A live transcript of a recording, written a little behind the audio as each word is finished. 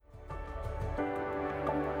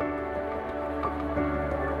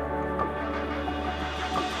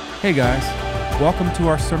Hey guys, welcome to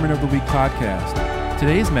our Sermon of the Week podcast.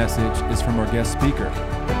 Today's message is from our guest speaker.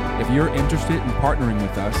 If you're interested in partnering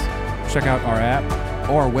with us, check out our app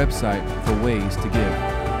or our website for ways to give.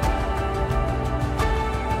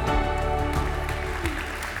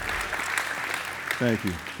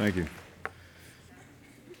 Thank you.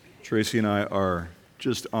 Tracy and I are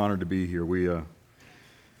just honored to be here. We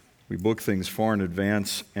book things far in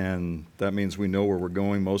advance, and that means we know where we're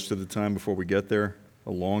going most of the time before we get there,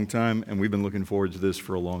 a long time, and we've been looking forward to this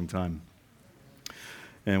for a long time.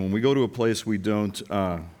 And when we go to a place, we don't.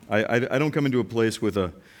 I don't come into a place with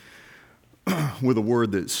a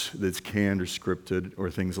word that's canned or scripted or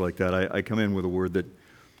things like that. I come in with a word that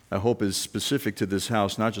I hope is specific to this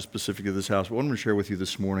house, not just specific to this house. But what I'm going to share with you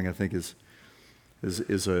this morning, I think, is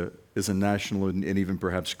a national and even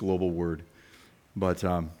perhaps global word. But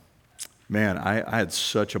man, I had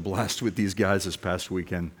such a blast with these guys this past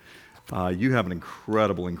weekend. You have an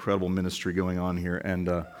incredible ministry going on here, and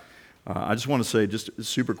I just want to say, just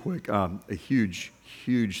super quick, a huge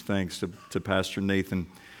thanks to Pastor Nathan.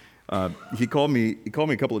 He called me a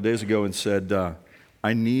couple of days ago and said,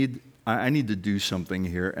 I need to do something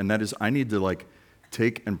here, and that is I need to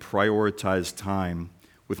take and prioritize time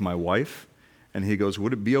with my wife. And he goes,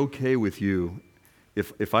 would it be okay with you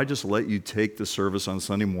if I just let you take the service on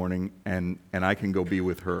Sunday morning and I can go be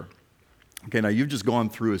with her? Okay, now you've just gone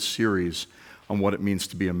through a series on what it means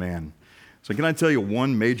to be a man. So can I tell you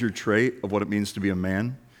one major trait of what it means to be a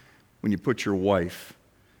man? When you put your wife,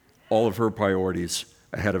 all of her priorities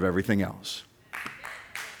ahead of everything else.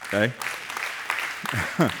 Okay?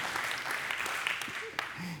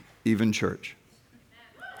 Even church.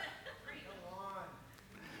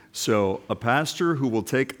 So a pastor who will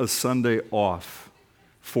take a Sunday off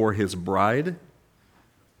for his bride,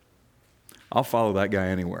 I'll follow that guy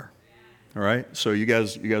anywhere. All right? So you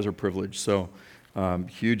guys are privileged. So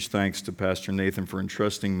huge thanks to Pastor Nathan for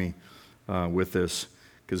entrusting me with this,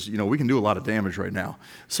 because we can do a lot of damage right now.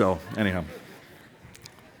 So anyhow,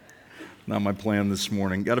 not my plan this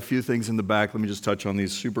morning. Got a few things in the back. Let me just touch on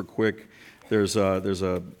these super quick. There's a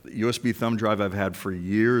USB thumb drive I've had for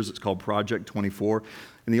years. It's called Project 24.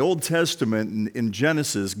 In the Old Testament, in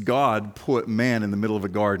Genesis, God put man in the middle of a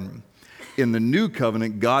garden. In the New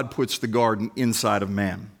Covenant, God puts the garden inside of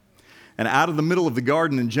man. And out of the middle of the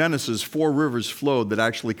garden in Genesis, 4 rivers flowed that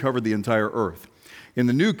actually covered the entire earth. In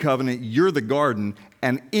the New Covenant, you're the garden,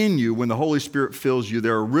 and in you, when the Holy Spirit fills you,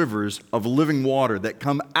 there are rivers of living water that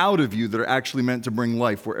come out of you that are actually meant to bring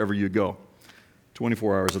life wherever you go.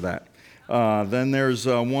 24 hours of that. Then there's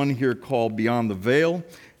one here called Beyond the Veil.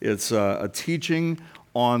 It's a teaching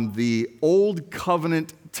on the Old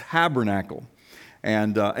Covenant tabernacle.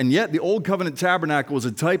 And yet the Old Covenant tabernacle is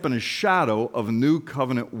a type and a shadow of New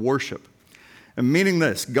Covenant worship. And meaning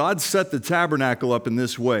this, God set the tabernacle up in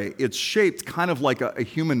this way. It's shaped kind of like a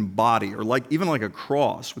human body, or even like a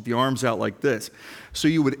cross with the arms out like this. So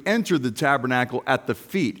you would enter the tabernacle at the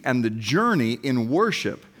feet, and the journey in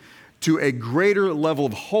worship to a greater level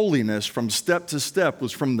of holiness from step to step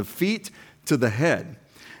was from the feet to the head.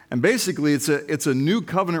 And basically, it's a new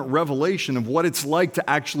covenant revelation of what it's like to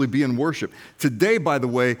actually be in worship. Today, by the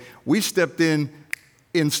way, we stepped in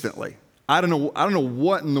instantly. I don't know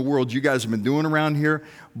what in the world you guys have been doing around here,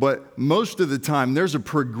 but most of the time there's a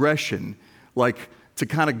progression, to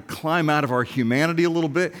kind of climb out of our humanity a little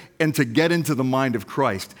bit and to get into the mind of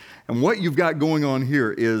Christ. And what you've got going on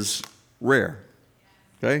here is rare.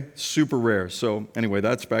 Okay, super rare. So anyway,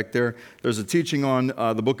 that's back there. There's a teaching on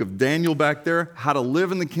the book of Daniel back there, how to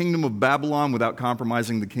live in the kingdom of Babylon without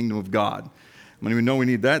compromising the kingdom of God. I don't even know we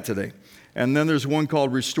need that today. And then there's one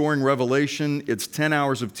called Restoring Revelation. It's 10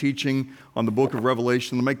 hours of teaching on the book of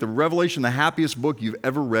Revelation to make the Revelation the happiest book you've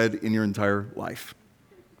ever read in your entire life.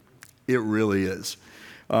 It really is.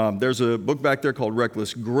 There's a book back there called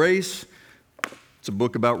Reckless Grace. It's a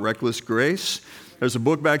book about reckless grace. There's a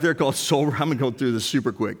book back there called Soul. I'm going to go through this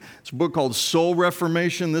super quick. It's a book called Soul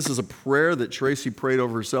Reformation. This is a prayer that Tracy prayed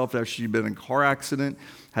over herself after she'd been in a car accident,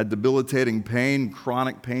 had debilitating pain,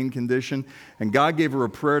 chronic pain condition. And God gave her a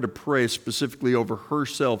prayer to pray specifically over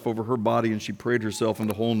herself, over her body, and she prayed herself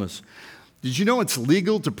into wholeness. Did you know it's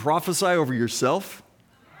legal to prophesy over yourself?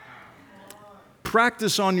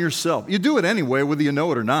 Practice on yourself. You do it anyway, whether you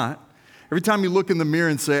know it or not. Every time you look in the mirror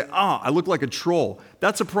and say, I look like a troll,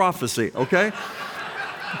 that's a prophecy, okay?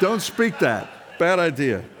 Don't speak that. Bad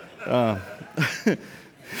idea.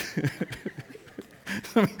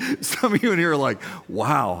 Some of you in here are like,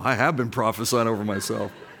 wow, I have been prophesying over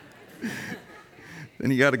myself. Then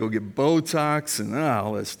you got to go get Botox and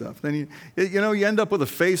all that stuff. Then you end up with a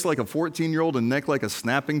face like a 14-year-old and neck like a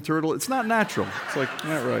snapping turtle. It's not natural. It's like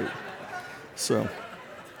not right. So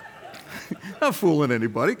Not fooling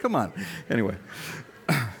anybody. Come on. Anyway.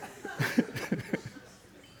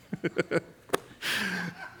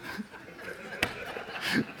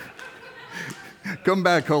 Come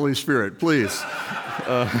back, Holy Spirit, please.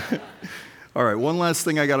 All right, one last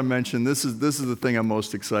thing I got to mention. This is the thing I'm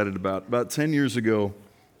most excited about. About 10 years ago,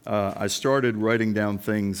 I started writing down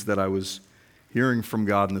things that I was hearing from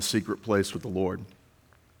God in the secret place with the Lord.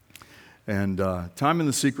 And time in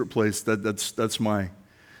the secret place, that's my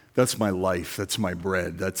life. That's my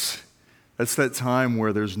bread. That's that time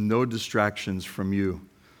where there's no distractions from you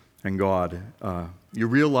and God. You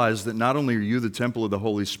realize that not only are you the temple of the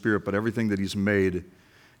Holy Spirit, but everything that He's made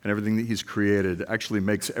and everything that He's created actually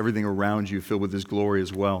makes everything around you filled with His glory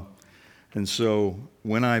as well. And so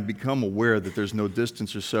when I become aware that there's no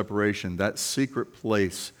distance or separation, that secret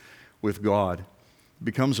place with God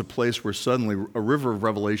becomes a place where suddenly a river of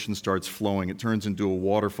revelation starts flowing. It turns into a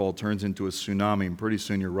waterfall, turns into a tsunami, and pretty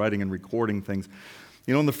soon you're writing and recording things.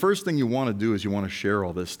 You know, and the first thing you want to do is you want to share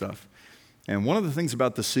all this stuff. And one of the things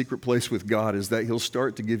about the secret place with God is that He'll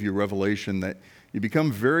start to give you revelation that you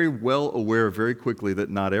become very well aware very quickly that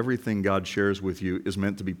not everything God shares with you is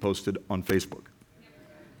meant to be posted on Facebook.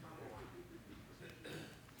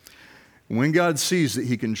 When God sees that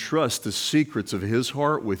He can trust the secrets of His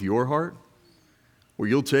heart with your heart, where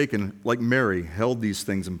you'll take and, like Mary, held these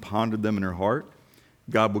things and pondered them in her heart,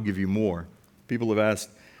 God will give you more. People have asked,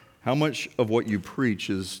 how much of what you preach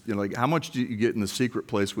is, like, how much do you get in the secret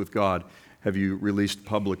place with God have you released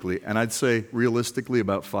publicly? And I'd say, realistically,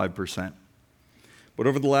 about 5%. But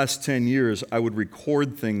over the last 10 years, I would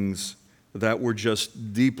record things that were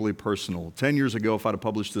just deeply personal. 10 years ago, if I'd have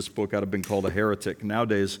published this book, I'd have been called a heretic.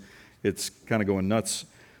 Nowadays, it's kind of going nuts.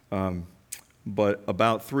 But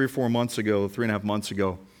about 3.5 months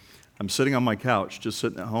ago, I'm sitting on my couch, just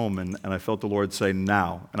sitting at home, and I felt the Lord say,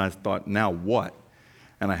 now. And I thought, now what?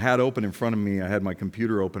 And I had open in front of me, I had my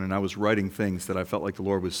computer open, and I was writing things that I felt like the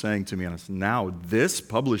Lord was saying to me. And I said, now this?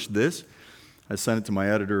 Publish this? I sent it to my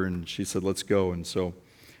editor, and she said, let's go. And so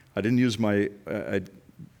I didn't use my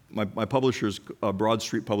publisher's Broad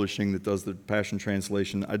Street Publishing that does the Passion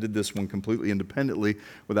Translation. I did this one completely independently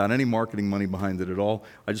without any marketing money behind it at all.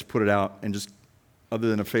 I just put it out, and just other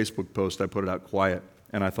than a Facebook post, I put it out quiet.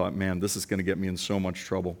 And I thought, man, this is going to get me in so much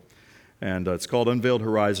trouble. And it's called Unveiled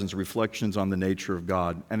Horizons, Reflections on the Nature of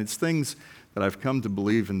God. And it's things that I've come to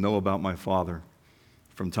believe and know about my Father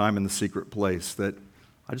from time in the secret place that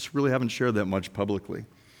I just really haven't shared that much publicly.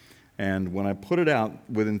 And when I put it out,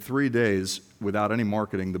 within 3 days, without any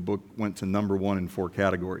marketing, the book went to number 1 in 4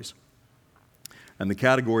 categories. And the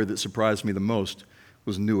category that surprised me the most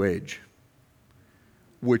was New Age,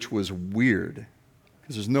 which was weird,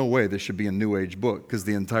 because there's no way this should be a New Age book, because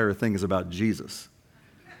the entire thing is about Jesus.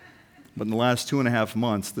 But in the last 2.5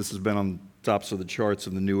 months, this has been on tops of the charts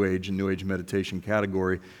of the New Age and New Age meditation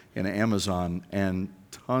category in Amazon, and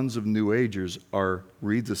tons of New Agers are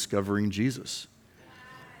rediscovering Jesus.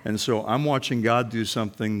 And so I'm watching God do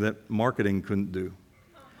something that marketing couldn't do.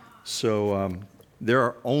 So there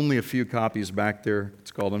are only a few copies back there.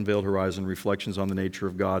 It's called Unveiled Horizon, Reflections on the Nature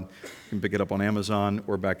of God. You can pick it up on Amazon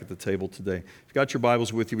or back at the table today. If you've got your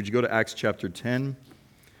Bibles with you, would you go to Acts chapter 10?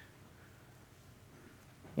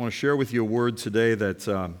 I want to share with you a word today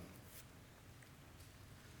that,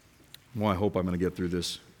 I hope I'm going to get through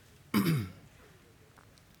this.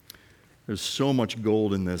 There's so much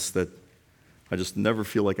gold in this that I just never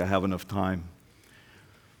feel like I have enough time.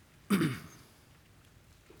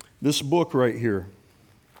 This book right here,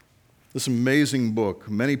 this amazing book,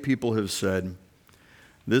 many people have said,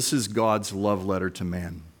 this is God's love letter to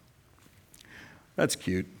man. That's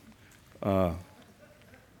cute.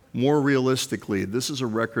 More realistically, this is a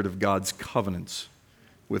record of God's covenants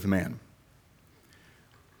with man.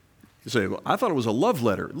 You say, well, I thought it was a love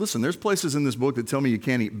letter. Listen, there's places in this book that tell me you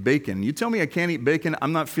can't eat bacon. You tell me I can't eat bacon,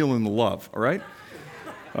 I'm not feeling the love, all right?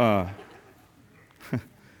 But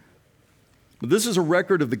this is a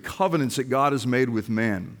record of the covenants that God has made with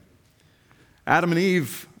man. Adam and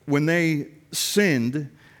Eve, when they sinned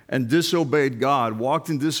and disobeyed God, walked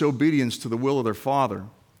in disobedience to the will of their father,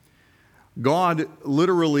 God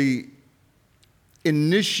literally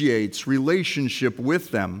initiates relationship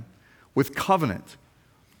with them with covenant.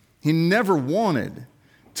 He never wanted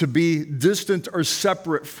to be distant or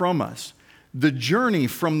separate from us. The journey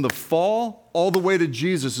from the fall all the way to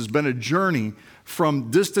Jesus has been a journey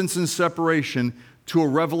from distance and separation to a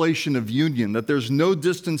revelation of union, that there's no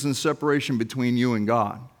distance and separation between you and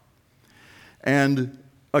God. And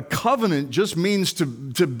a covenant just means to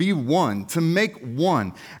be one, to make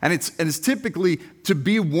one. And it's typically to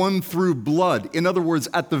be one through blood. In other words,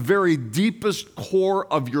 at the very deepest core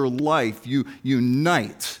of your life, you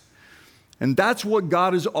unite. And that's what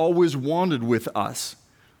God has always wanted with us,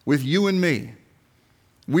 with you and me.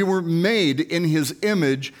 We were made in His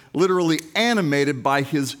image, literally animated by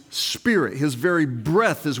His Spirit. His very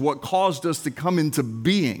breath is what caused us to come into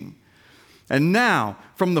being. And now,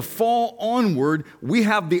 from the fall onward, we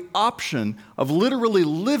have the option of literally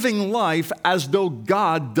living life as though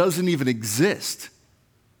God doesn't even exist.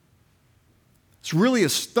 It's really a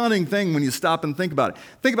stunning thing when you stop and think about it.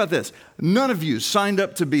 Think about this. None of you signed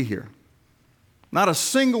up to be here. Not a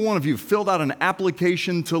single one of you filled out an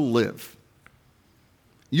application to live.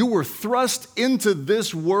 You were thrust into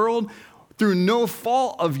this world through no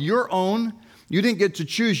fault of your own. You didn't get to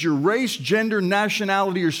choose your race, gender,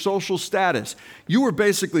 nationality, or social status. You were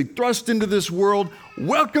basically thrust into this world.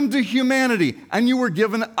 Welcome to humanity. And you were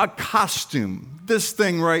given a costume. This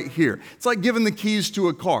thing right here. It's like giving the keys to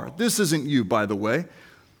a car. This isn't you, by the way.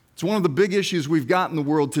 It's one of the big issues we've got in the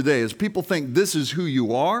world today is people think this is who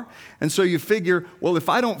you are. And so you figure, well, if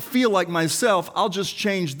I don't feel like myself, I'll just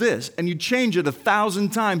change this. And you change it 1,000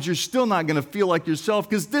 times. You're still not going to feel like yourself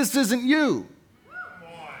because this isn't you.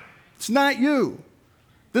 It's not you.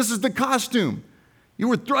 This is the costume. You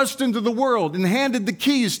were thrust into the world and handed the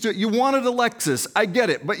keys to it. You wanted a Lexus. I get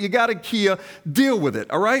it. But you got a Kia. Deal with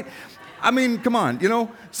it. All right? I mean, come on, you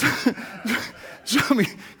know. So I mean,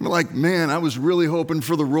 I'm like, man, I was really hoping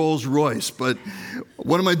for the Rolls Royce, but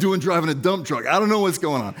what am I doing driving a dump truck? I don't know what's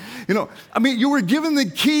going on. You know, I mean, you were given the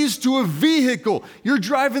keys to a vehicle. You're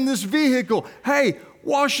driving this vehicle. Hey,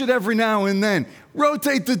 wash it every now and then.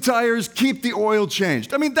 Rotate the tires, keep the oil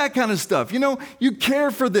changed. I mean, that kind of stuff. You know, you care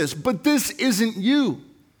for this, but this isn't you.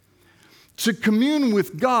 To commune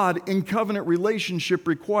with God in covenant relationship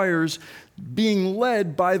requires being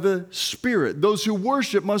led by the Spirit. Those who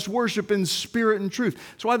worship must worship in spirit and truth.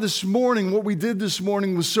 That's why this morning, what we did this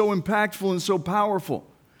morning was so impactful and so powerful.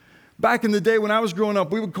 Back in the day when I was growing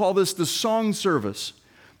up, we would call this the song service.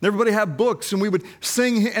 Everybody had books, and we would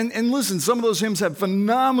sing. And listen, some of those hymns had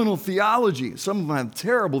phenomenal theology. Some of them had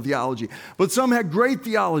terrible theology, but some had great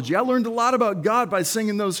theology. I learned a lot about God by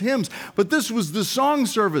singing those hymns. But this was the song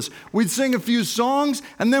service. We'd sing a few songs,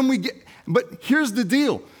 and then but here's the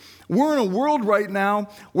deal. We're in a world right now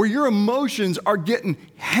where your emotions are getting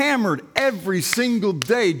hammered every single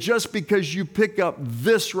day just because you pick up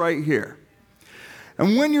this right here.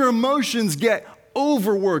 And when your emotions get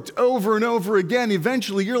overworked over and over again,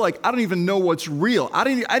 eventually you're like, I don't even know what's real. I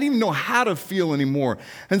didn't even know how to feel anymore.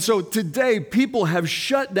 And so today, people have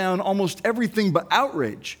shut down almost everything but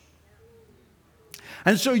outrage.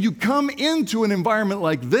 And so you come into an environment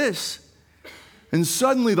like this, and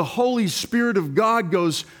suddenly the Holy Spirit of God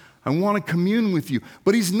goes, I want to commune with you.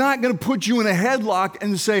 But He's not going to put you in a headlock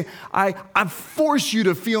and say, I force you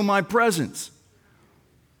to feel my presence.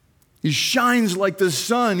 He shines like the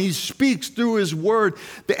sun. He speaks through His word.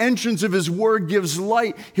 The entrance of His word gives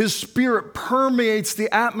light. His Spirit permeates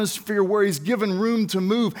the atmosphere where He's given room to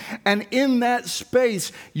move. And in that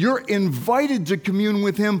space, you're invited to commune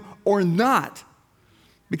with Him or not.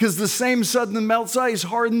 Because the same sun that melts ice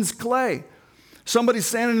hardens clay. Somebody's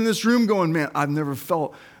standing in this room going, man, I've never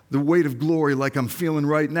felt the weight of glory like I'm feeling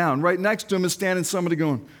right now. And right next to him is standing somebody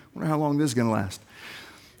going, I wonder how long this is going to last.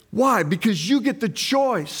 Why? Because you get the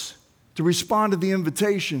choice to respond to the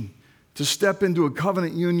invitation to step into a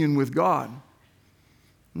covenant union with God.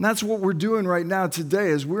 And that's what we're doing right now today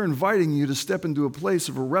is we're inviting you to step into a place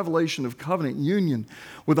of a revelation of covenant union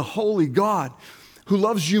with a holy God who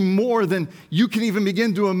loves you more than you can even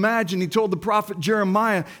begin to imagine. He told the prophet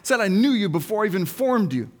Jeremiah, he said, I knew you before I even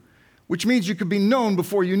formed you, which means you could be known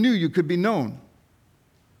before you knew you could be known.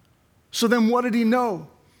 So then what did He know?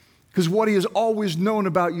 Because what He has always known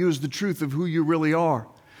about you is the truth of who you really are.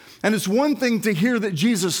 And it's one thing to hear that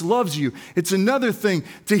Jesus loves you. It's another thing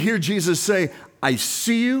to hear Jesus say, I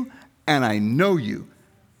see you and I know you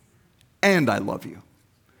and I love you.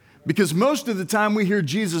 Because most of the time we hear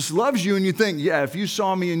Jesus loves you and you think, yeah, if you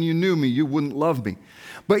saw me and you knew me, you wouldn't love me.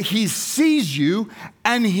 But He sees you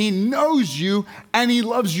and He knows you and He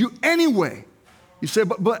loves you anyway. You say,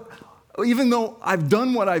 but even though I've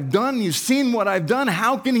done what I've done, you've seen what I've done,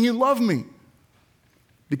 how can He love me?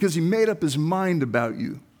 Because He made up His mind about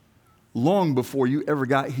you long before you ever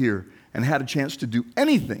got here and had a chance to do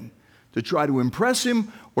anything to try to impress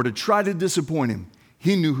Him or to try to disappoint Him.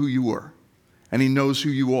 He knew who you were, and He knows who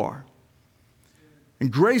you are.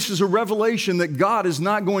 And grace is a revelation that God is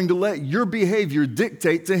not going to let your behavior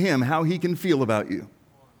dictate to Him how He can feel about you.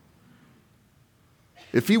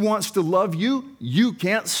 If He wants to love you, you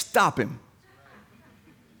can't stop Him.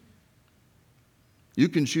 You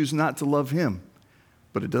can choose not to love Him,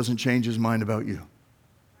 but it doesn't change His mind about you.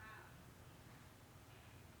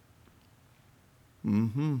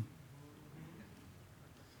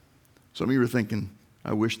 Some of you are thinking,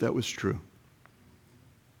 I wish that was true.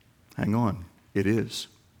 Hang on, it is.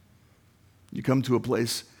 You come to a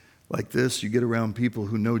place like this, you get around people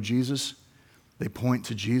who know Jesus, they point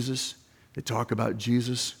to Jesus, they talk about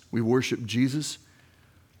Jesus, we worship Jesus.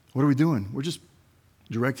 What are we doing? We're just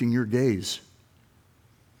directing your gaze.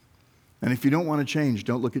 And if you don't want to change,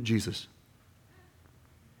 don't look at Jesus.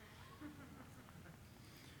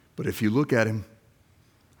 But if you look at him,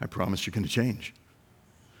 I promise you're going to change.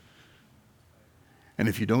 And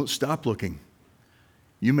if you don't stop looking,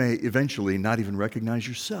 you may eventually not even recognize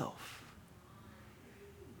yourself.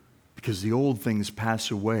 Because the old things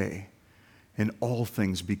pass away and all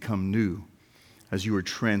things become new as you are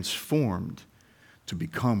transformed to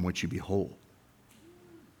become what you behold,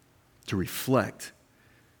 to reflect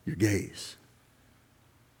your gaze.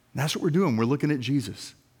 And that's what we're doing. We're looking at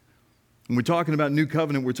Jesus. When we're talking about new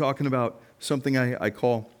covenant, we're talking about something I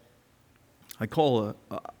call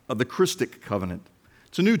the Christic covenant.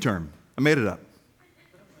 It's a new term. I made it up.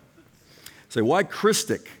 Say, why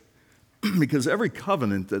Christic? Because every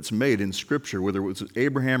covenant that's made in Scripture, whether it was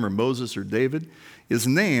Abraham or Moses or David, is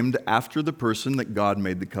named after the person that God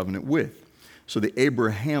made the covenant with. So the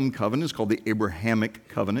Abraham covenant is called the Abrahamic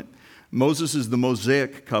covenant. Moses is the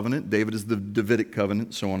Mosaic covenant. David is the Davidic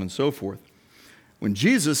covenant, so on and so forth. When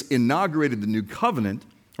Jesus inaugurated the new covenant,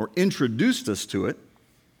 or introduced us to it,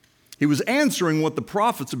 he was answering what the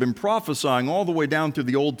prophets have been prophesying all the way down through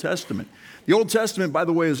the Old Testament. The Old Testament, by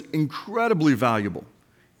the way, is incredibly valuable.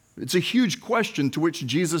 It's a huge question to which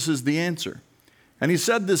Jesus is the answer. And he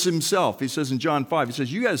said this himself. He says in John 5, he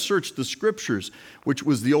says, you guys search the Scriptures, which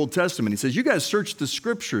was the Old Testament. He says, you guys search the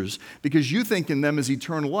Scriptures because you think in them is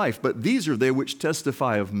eternal life, but these are they which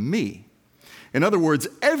testify of me. In other words,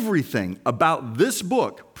 everything about this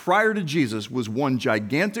book prior to Jesus was one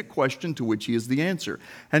gigantic question to which he is the answer.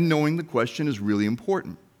 And knowing the question is really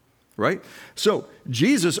important, right? So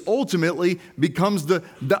Jesus ultimately becomes the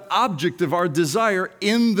object of our desire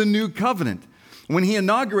in the new covenant. When he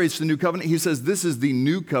inaugurates the new covenant, he says, this is the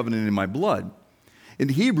new covenant in my blood. In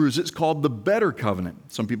Hebrews, it's called the better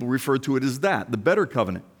covenant. Some people refer to it as that, the better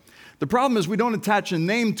covenant. The problem is we don't attach a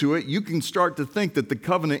name to it. You can start to think that the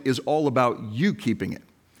covenant is all about you keeping it.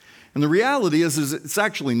 And the reality is it's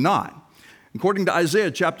actually not. According to Isaiah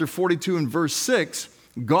chapter 42 and verse 6,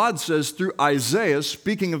 God says through Isaiah,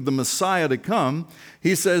 speaking of the Messiah to come,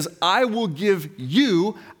 he says, I will give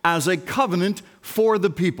you as a covenant for the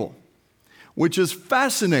people, which is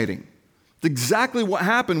fascinating. It's exactly what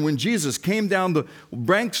happened when Jesus came down the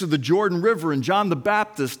banks of the Jordan River, and John the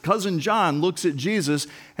Baptist, cousin John, looks at Jesus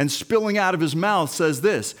and spilling out of his mouth says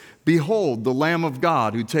this, behold, the Lamb of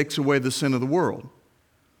God who takes away the sin of the world.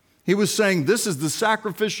 He was saying this is the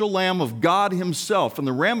sacrificial Lamb of God himself, and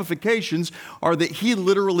the ramifications are that he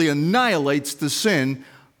literally annihilates the sin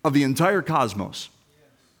of the entire cosmos.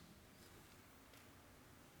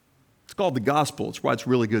 It's called the gospel. It's why it's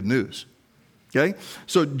really good news. Okay?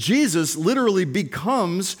 So Jesus literally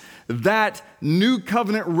becomes that new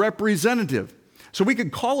covenant representative. So we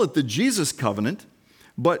could call it the Jesus covenant,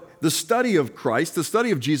 but the study of Christ, the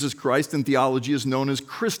study of Jesus Christ in theology is known as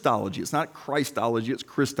Christology. It's not Christology, it's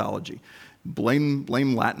Christology. Blame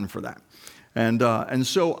Latin for that. And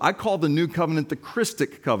so I call the new covenant the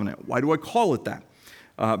Christic covenant. Why do I call it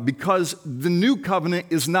that? Because the new covenant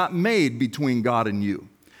is not made between God and you.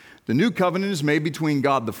 The new covenant is made between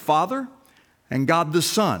God the Father and God the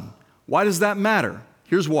Son. Why does that matter?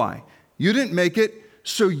 Here's why. You didn't make it,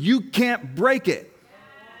 so you can't break it.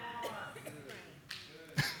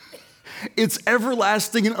 It's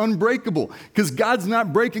everlasting and unbreakable because God's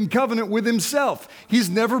not breaking covenant with himself. He's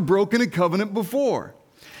never broken a covenant before.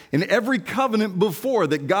 In every covenant before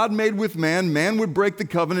that God made with man, man would break the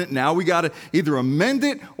covenant. Now we got to either amend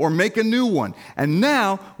it or make a new one. And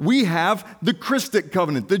now we have the Christic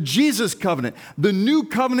covenant, the Jesus covenant, the new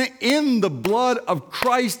covenant in the blood of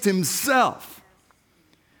Christ himself.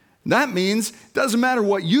 That means it doesn't matter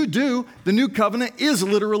what you do, the new covenant is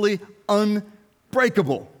literally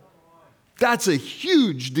unbreakable. That's a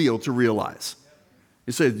huge deal to realize.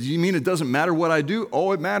 You say, do you mean it doesn't matter what I do?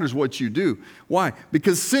 Oh, it matters what you do. Why?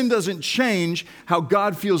 Because sin doesn't change how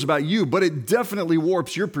God feels about you, but it definitely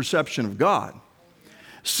warps your perception of God.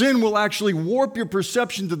 Sin will actually warp your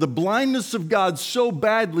perception to the blindness of God so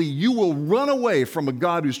badly you will run away from a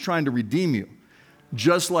God who's trying to redeem you,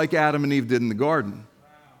 just like Adam and Eve did in the garden.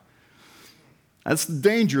 That's the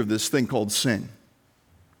danger of this thing called sin.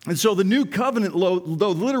 And so the new covenant, though,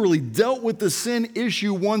 literally dealt with the sin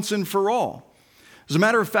issue once and for all. As a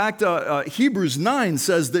matter of fact, Hebrews 9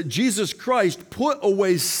 says that Jesus Christ put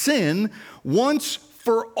away sin once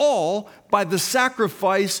for all by the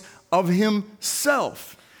sacrifice of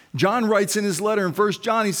himself. John writes in his letter in 1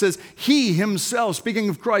 John, he says, he himself, speaking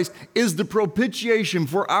of Christ, is the propitiation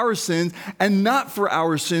for our sins, and not for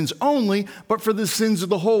our sins only, but for the sins of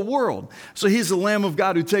the whole world. So he's the Lamb of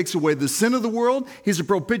God who takes away the sin of the world. He's a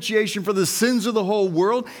propitiation for the sins of the whole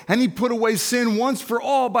world, and he put away sin once for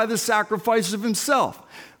all by the sacrifice of himself.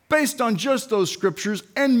 Based on just those scriptures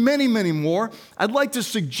and many, many more, I'd like to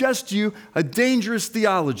suggest to you a dangerous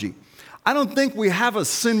theology. I don't think we have a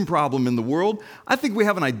sin problem in the world. I think we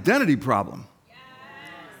have an identity problem. Yes.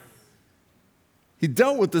 He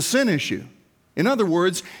dealt with the sin issue. In other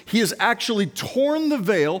words, he has actually torn the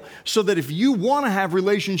veil so that if you want to have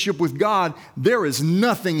relationship with God, there is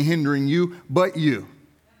nothing hindering you but you.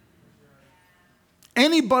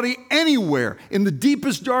 Anybody, anywhere, in the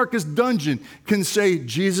deepest, darkest dungeon can say,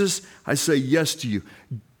 Jesus, I say yes to you.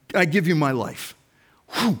 I give you my life.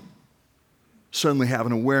 Whew. Suddenly have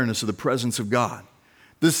an awareness of the presence of God.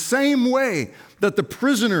 The same way that the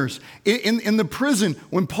prisoners in the prison,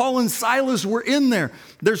 when Paul and Silas were in there,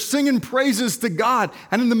 they're singing praises to God,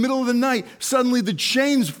 and in the middle of the night, suddenly the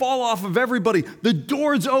chains fall off of everybody. The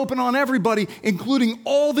doors open on everybody, including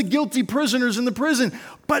all the guilty prisoners in the prison,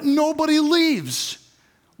 but nobody leaves.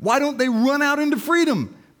 Why don't they run out into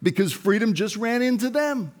freedom? Because freedom just ran into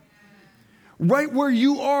them. Right where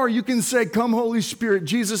you are, you can say, come Holy Spirit,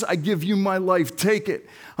 Jesus, I give you my life, take it.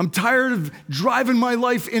 I'm tired of driving my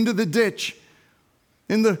life into the ditch.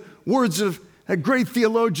 In the words of a great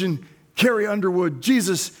theologian, Carrie Underwood,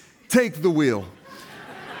 Jesus, take the wheel.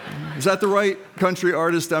 Is that the right country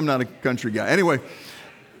artist? I'm not a country guy. Anyway,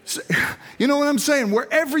 you know what I'm saying?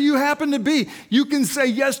 Wherever you happen to be, you can say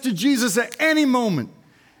yes to Jesus at any moment.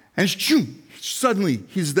 And suddenly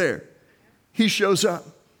he's there. He shows up.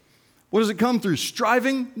 What does it come through?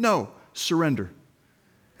 Striving? No, surrender.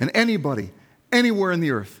 And anybody, anywhere in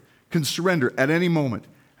the earth, can surrender at any moment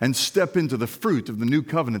and step into the fruit of the new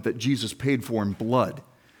covenant that Jesus paid for in blood.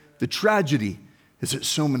 The tragedy is that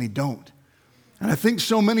so many don't. And I think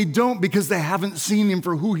so many don't because they haven't seen him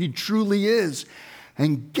for who he truly is.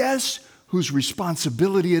 And guess whose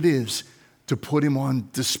responsibility it is to put him on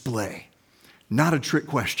display? Not a trick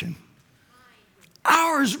question.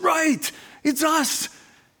 Ours, right? It's us.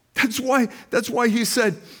 That's why he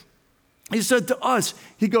said to us,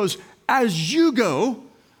 he goes, as you go,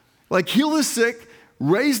 like heal the sick,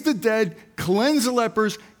 raise the dead, cleanse the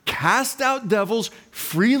lepers, cast out devils,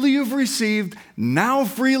 freely you've received, now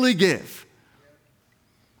freely give.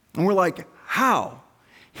 And we're like, how?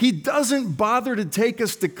 He doesn't bother to take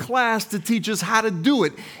us to class to teach us how to do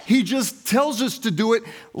it. He just tells us to do it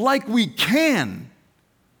like we can.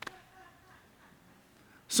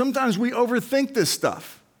 Sometimes we overthink this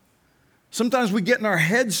stuff. Sometimes we get in our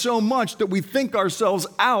heads so much that we think ourselves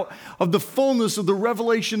out of the fullness of the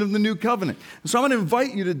revelation of the new covenant. And so I'm going to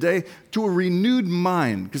invite you today to a renewed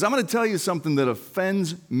mind, because I'm going to tell you something that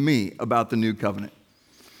offends me about the new covenant.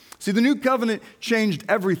 See, the new covenant changed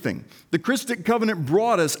everything. The Christic covenant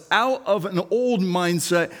brought us out of an old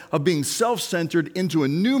mindset of being self-centered into a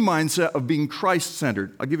new mindset of being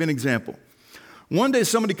Christ-centered. I'll give you an example. One day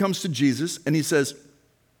somebody comes to Jesus and he says,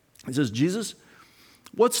 Jesus,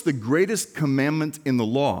 what's the greatest commandment in the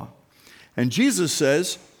law? And Jesus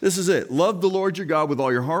says, this is it. Love the Lord your God with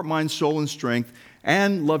all your heart, mind, soul, and strength,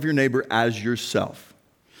 and love your neighbor as yourself.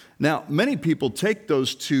 Now, many people take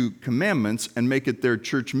those two commandments and make it their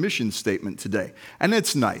church mission statement today. And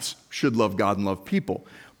it's nice. Should love God and love people.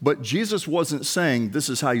 But Jesus wasn't saying this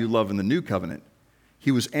is how you love in the new covenant.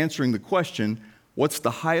 He was answering the question, what's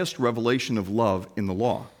the highest revelation of love in the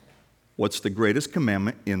law? What's the greatest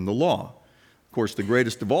commandment in the law? Of course, the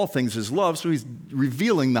greatest of all things is love, so he's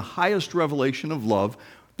revealing the highest revelation of love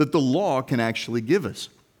that the law can actually give us.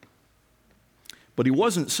 But he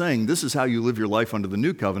wasn't saying this is how you live your life under the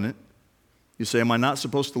new covenant. You say, am I not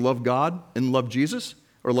supposed to love God and love Jesus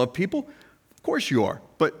or love people? Of course you are,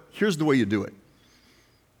 but here's the way you do it.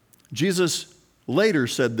 Jesus later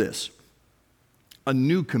said this, a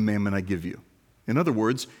new commandment I give you. In other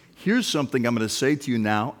words, here's something I'm going to say to you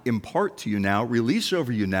now, impart to you now, release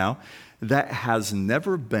over you now, that has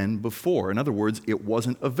never been before. In other words, it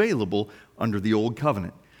wasn't available under the old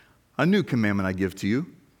covenant. A new commandment I give to you.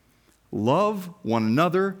 Love one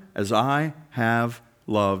another as I have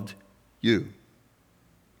loved you.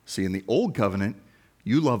 See, in the old covenant,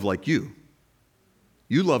 you love like you.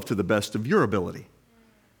 You love to the best of your ability.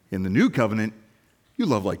 In the new covenant, you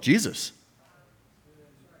love like Jesus.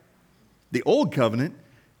 The old covenant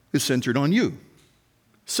is centered on you,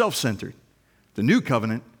 self-centered. The new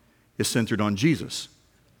covenant is centered on Jesus,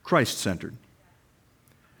 Christ-centered.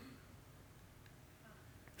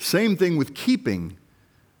 Same thing with keeping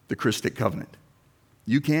the Christic covenant.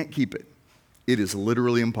 You can't keep it. It is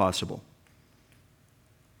literally impossible.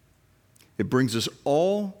 It brings us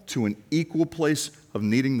all to an equal place of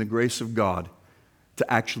needing the grace of God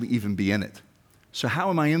to actually even be in it. So how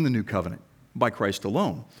am I in the new covenant? By Christ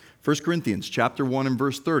alone. 1 Corinthians chapter 1 and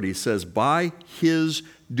verse 30 says, by his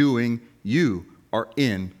doing you are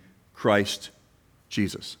in Christ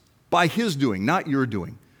Jesus. By his doing, not your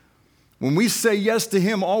doing. When we say yes to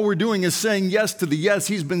him, all we're doing is saying yes to the yes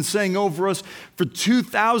he's been saying over us for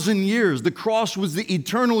 2,000 years. The cross was the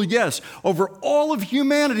eternal yes over all of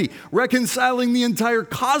humanity, reconciling the entire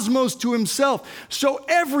cosmos to himself. So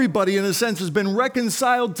everybody, in a sense, has been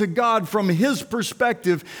reconciled to God from his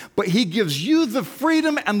perspective, but he gives you the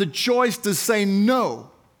freedom and the choice to say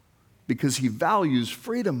no, because he values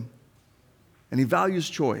freedom and he values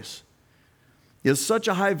choice. He has such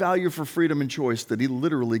a high value for freedom and choice that he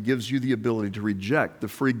literally gives you the ability to reject the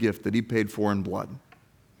free gift that he paid for in blood,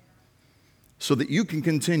 so that you can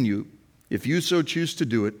continue, if you so choose to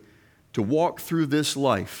do it, to walk through this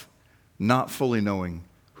life not fully knowing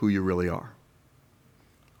who you really are.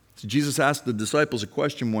 So Jesus asked the disciples a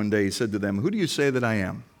question one day. He said to them, who do you say that I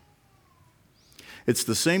am? It's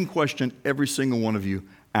the same question every single one of you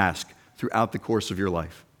ask throughout the course of your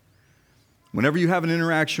life. Whenever you have an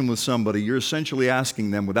interaction with somebody, you're essentially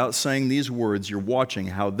asking them, without saying these words, you're watching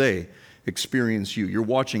how they experience you. You're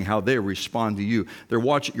watching how they respond to you. You're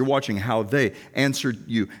watching how they answer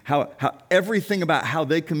you. How everything about how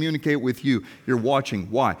they communicate with you, you're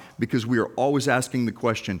watching. Why? Because we are always asking the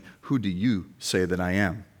question, who do you say that I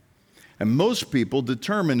am? And most people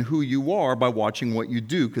determine who you are by watching what you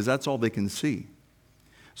do, because that's all they can see.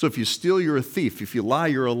 So if you steal, you're a thief. If you lie,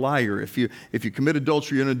 you're a liar. If you commit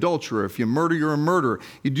adultery, you're an adulterer. If you murder, you're a murderer.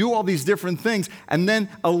 You do all these different things, and then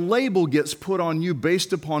a label gets put on you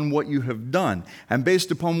based upon what you have done. And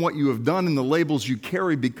based upon what you have done and the labels you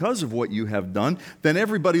carry because of what you have done, then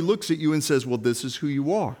everybody looks at you and says, well, this is who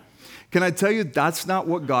you are. Can I tell you, that's not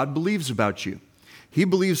what God believes about you. He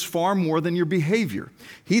believes far more than your behavior.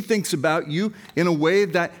 He thinks about you in a way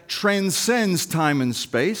that transcends time and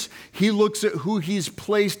space. He looks at who he's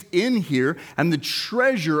placed in here and the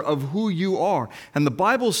treasure of who you are. And the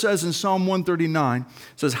Bible says in Psalm 139,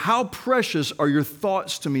 says, how precious are your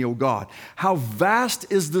thoughts to me, O God. How vast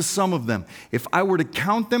is the sum of them. If I were to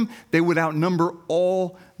count them, they would outnumber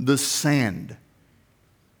all the sand.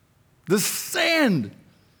 The sand.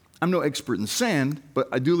 I'm no expert in sand, but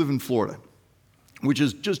I do live in Florida, which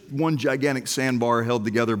is just one gigantic sandbar held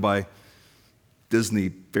together by Disney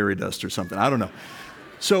fairy dust or something. I don't know.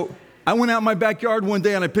 So I went out in my backyard one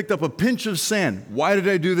day and I picked up a pinch of sand. Why did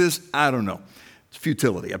I do this? I don't know. It's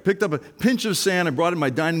futility. I picked up a pinch of sand, I brought it to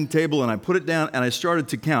my dining table and I put it down and I started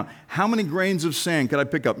to count. How many grains of sand could I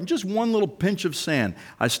pick up? Just one little pinch of sand.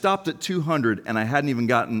 I stopped at 200 and I hadn't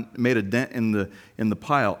even made a dent in the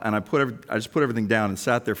pile. And I just put everything down and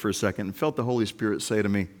sat there for a second and felt the Holy Spirit say to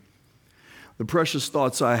me, the precious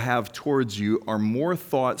thoughts I have towards you are more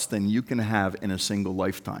thoughts than you can have in a single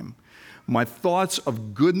lifetime. My thoughts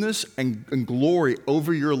of goodness and glory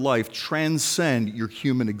over your life transcend your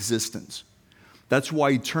human existence. That's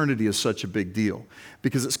why eternity is such a big deal,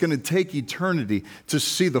 because it's going to take eternity to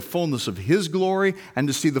see the fullness of his glory and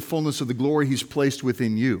to see the fullness of the glory he's placed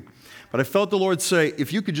within you. But I felt the Lord say,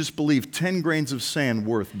 if you could just believe 10 grains of sand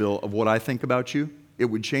worth, Bill, of what I think about you, it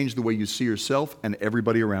would change the way you see yourself and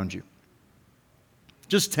everybody around you.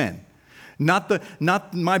 Just 10.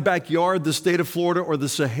 Not my backyard, the state of Florida, or the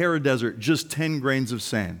Sahara Desert. Just 10 grains of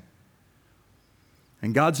sand.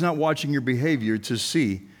 And God's not watching your behavior to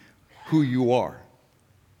see who you are.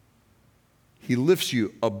 He lifts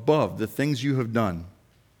you above the things you have done.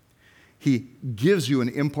 He gives you an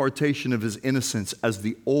impartation of his innocence as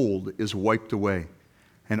the old is wiped away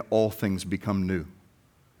and all things become new.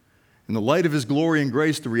 In the light of his glory and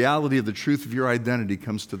grace, the reality of the truth of your identity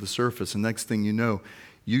comes to the surface. And next thing you know,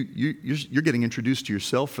 you're getting introduced to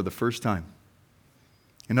yourself for the first time.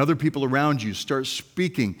 And other people around you start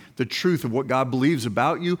speaking the truth of what God believes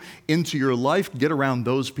about you into your life. Get around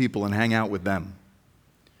those people and hang out with them.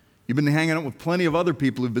 You've been hanging out with plenty of other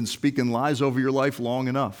people who've been speaking lies over your life long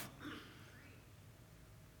enough.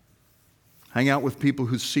 Hang out with people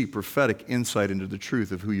who see prophetic insight into the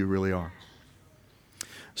truth of who you really are.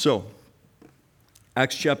 So,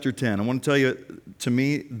 Acts chapter 10. I want to tell you, to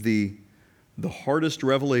me, the hardest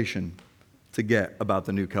revelation to get about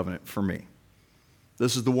the new covenant for me.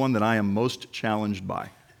 This is the one that I am most challenged by.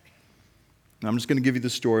 Now, I'm just going to give you the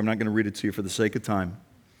story. I'm not going to read it to you for the sake of time.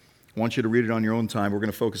 I want you to read it on your own time. We're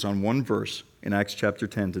going to focus on one verse in Acts chapter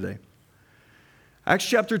 10 today. Acts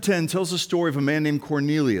chapter 10 tells the story of a man named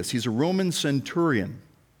Cornelius. He's a Roman centurion,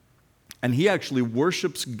 and he actually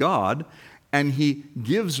worships God and he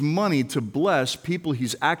gives money to bless people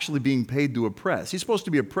he's actually being paid to oppress. He's supposed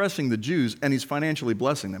to be oppressing the Jews, and he's financially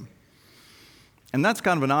blessing them. And that's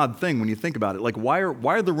kind of an odd thing when you think about it. Like, why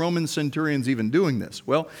are the Roman centurions even doing this?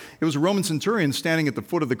 Well, it was a Roman centurion standing at the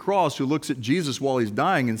foot of the cross who looks at Jesus while he's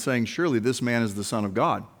dying and saying, surely this man is the Son of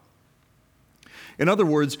God. In other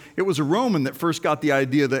words, it was a Roman that first got the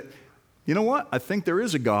idea that, you know what, I think there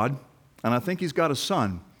is a God, and I think he's got a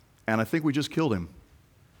son, and I think we just killed him.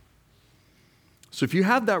 So if you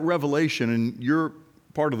have that revelation and you're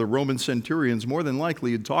part of the Roman centurions, more than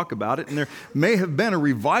likely you'd talk about it. And there may have been a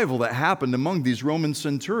revival that happened among these Roman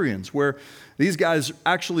centurions where these guys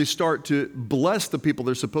actually start to bless the people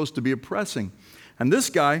they're supposed to be oppressing. And this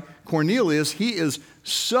guy, Cornelius, he is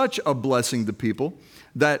such a blessing to people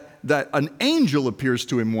that an angel appears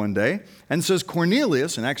to him one day and says,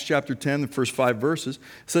 Cornelius, in Acts chapter 10, the first 5 verses,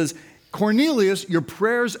 says, Cornelius, your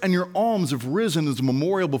prayers and your alms have risen as a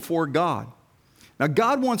memorial before God. Now,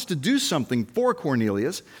 God wants to do something for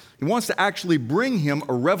Cornelius. He wants to actually bring him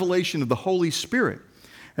a revelation of the Holy Spirit.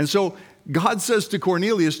 And so God says to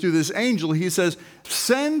Cornelius through this angel, he says,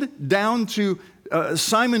 send down to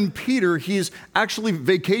Simon Peter. He's actually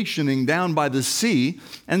vacationing down by the sea,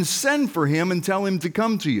 and send for him and tell him to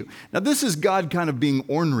come to you. Now, this is God kind of being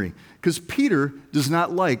ornery, because Peter does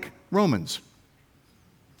not like Romans.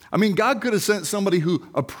 I mean, God could have sent somebody who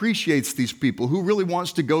appreciates these people, who really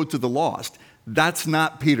wants to go to the lost. That's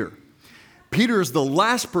not Peter. Peter is the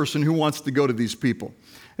last person who wants to go to these people.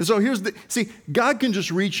 And so God can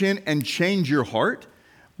just reach in and change your heart,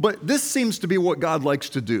 but this seems to be what God likes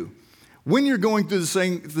to do. When you're going through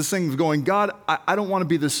this thing of going, God, I don't want to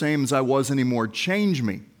be the same as I was anymore, change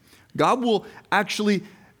me. God will actually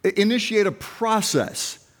initiate a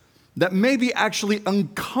process that may be actually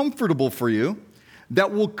uncomfortable for you,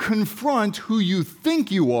 that will confront who you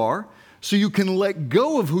think you are, so you can let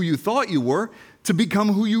go of who you thought you were to become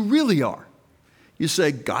who you really are. You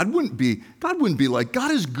say, God wouldn't be like,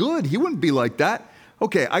 God is good. He wouldn't be like that.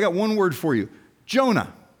 Okay, I got one word for you.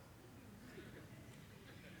 Jonah.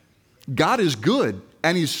 God is good,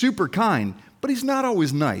 and he's super kind, but he's not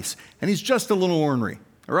always nice, and he's just a little ornery,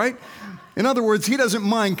 all right? In other words, he doesn't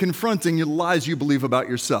mind confronting the lies you believe about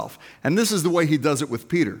yourself. And this is the way he does it with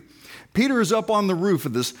Peter. Peter is up on the roof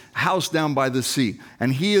of this house down by the sea,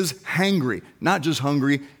 and he is hangry, not just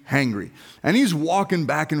hungry, hangry. And he's walking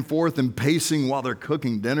back and forth and pacing while they're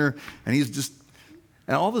cooking dinner, and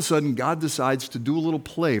all of a sudden, God decides to do a little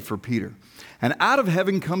play for Peter. And out of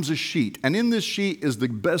heaven comes a sheet, and in this sheet is the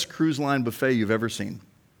best cruise line buffet you've ever seen.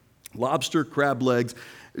 Lobster, crab legs,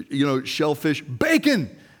 shellfish,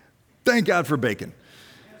 bacon. Thank God for bacon.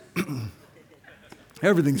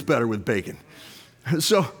 Everything's better with bacon.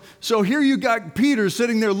 So here you got Peter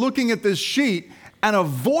sitting there looking at this sheet, and a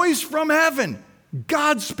voice from heaven,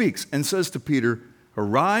 God speaks and says to Peter,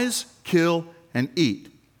 arise, kill, and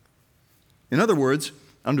eat. In other words,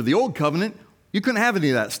 under the old covenant, you couldn't have any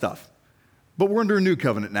of that stuff. But we're under a new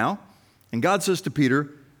covenant now. And God says to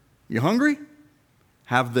Peter, you hungry?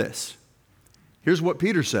 Have this. Here's what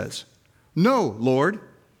Peter says. No, Lord.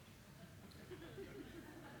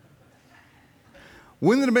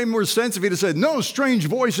 Wouldn't it have made more sense if he'd have said, no strange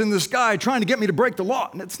voice in the sky trying to get me to break the law?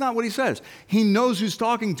 And that's not what he says. He knows who's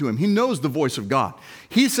talking to him. He knows the voice of God.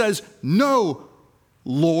 He says, no,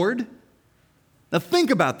 Lord. Now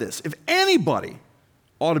think about this. If anybody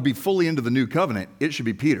ought to be fully into the new covenant, it should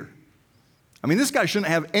be Peter. I mean, this guy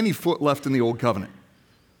shouldn't have any foot left in the old covenant.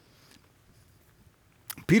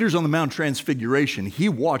 Peter's on the Mount Transfiguration. He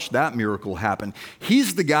watched that miracle happen.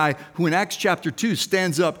 He's the guy who in Acts chapter 2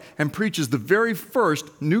 stands up and preaches the very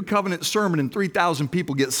first New Covenant sermon, and 3,000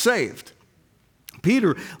 people get saved.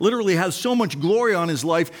 Peter literally has so much glory on his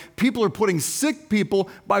life, people are putting sick people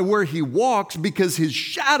by where he walks because his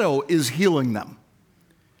shadow is healing them.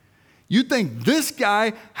 You think this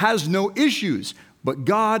guy has no issues, but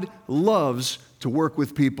God loves to work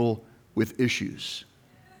with people with issues.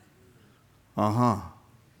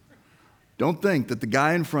 Don't think that the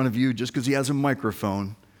guy in front of you, just because he has a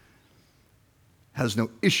microphone, has no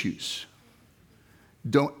issues.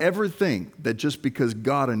 Don't ever think that just because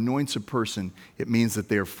God anoints a person, it means that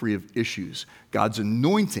they are free of issues. God's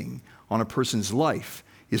anointing on a person's life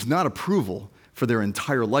is not approval for their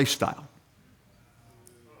entire lifestyle.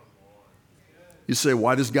 You say,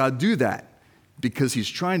 why does God do that? Because he's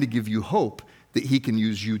trying to give you hope that he can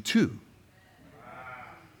use you too,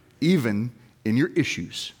 even in your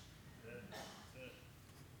issues.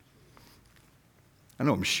 I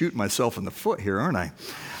know I'm shooting myself in the foot here, aren't I?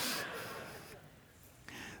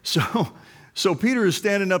 So Peter is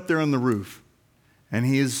standing up there on the roof, and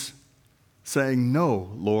he is saying,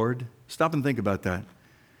 no, Lord. Stop and think about that.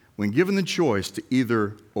 when given the choice to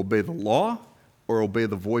either obey the law or obey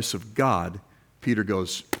the voice of God, Peter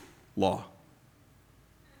goes, law.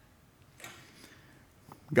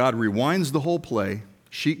 God rewinds the whole play.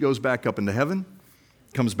 Sheet goes back up into heaven,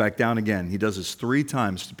 comes back down again. He does this 3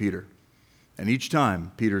 times to Peter. And each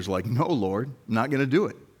time, Peter's like, no, Lord, I'm not going to do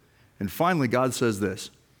it. And finally, God says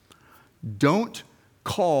this, don't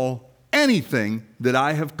call anything that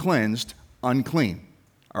I have cleansed unclean.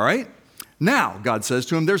 All right? Now, God says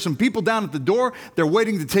to him, there's some people down at the door. They're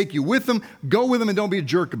waiting to take you with them. Go with them and don't be a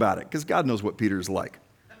jerk about it, because God knows what Peter's like.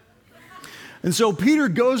 And so Peter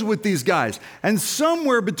goes with these guys. And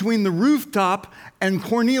somewhere between the rooftop and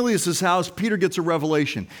Cornelius' house, Peter gets a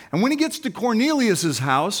revelation. And when he gets to Cornelius'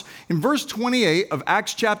 house, in verse 28 of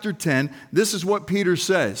Acts chapter 10, this is what Peter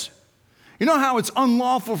says. You know how it's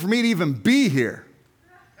unlawful for me to even be here?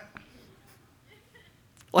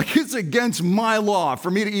 Like it's against my law for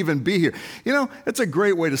me to even be here. You know, it's a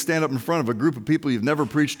great way to stand up in front of a group of people you've never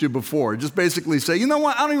preached to before. Just basically say, you know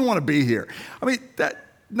what, I don't even want to be here. I mean, that's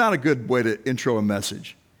not a good way to intro a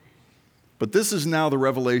message. But this is now the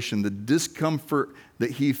revelation, the discomfort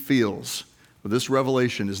that he feels. Well, this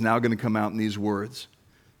revelation is now going to come out in these words.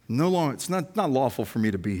 No longer, it's not lawful for me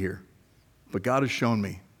to be here. But God has shown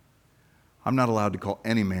me I'm not allowed to call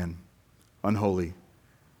any man unholy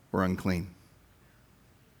or unclean.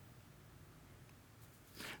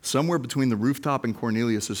 Somewhere between the rooftop and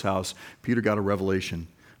Cornelius' house, Peter got a revelation.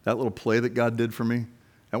 That little play that God did for me,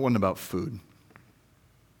 that wasn't about food.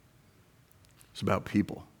 It's about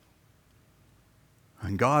people.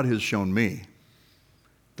 And God has shown me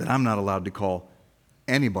that I'm not allowed to call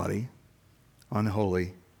anybody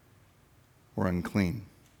unholy or unclean.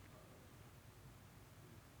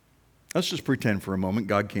 Let's just pretend for a moment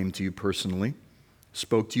God came to you personally,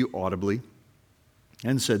 spoke to you audibly,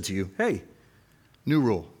 and said to you, hey, new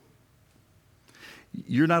rule.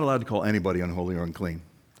 You're not allowed to call anybody unholy or unclean,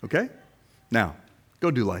 okay? Now, go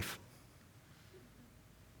do life.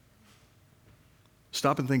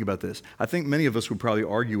 Stop and think about this. I think many of us would probably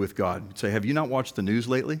argue with God. Say, have you not watched the news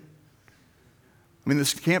lately? I mean,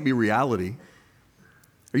 this can't be reality.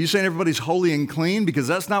 Are you saying everybody's holy and clean? Because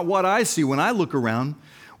that's not what I see when I look around.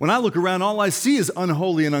 When I look around, all I see is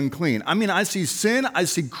unholy and unclean. I mean, I see sin, I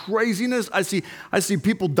see craziness, I see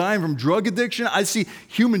people dying from drug addiction, I see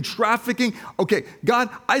human trafficking. Okay, God,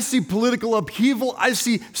 I see political upheaval, I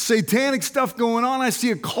see satanic stuff going on, I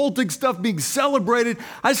see occultic stuff being celebrated,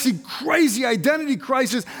 I see crazy identity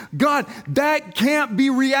crisis. God, that can't be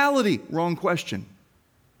reality. Wrong question.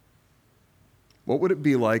 What would it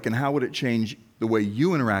be like and how would it change the way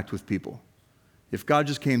you interact with people if God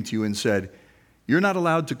just came to you and said, you're not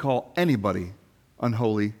allowed to call anybody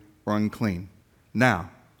unholy or unclean. Now,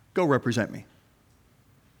 go represent me.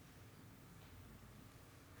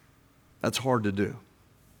 That's hard to do.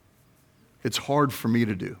 It's hard for me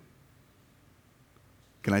to do.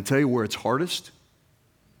 Can I tell you where it's hardest?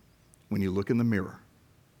 When you look in the mirror.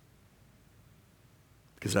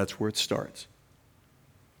 Because that's where it starts.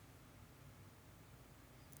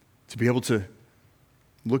 To be able to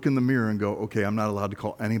look in the mirror and go, okay, I'm not allowed to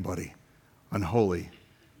call anybody unholy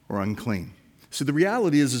or unclean. See, the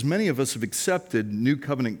reality is many of us have accepted new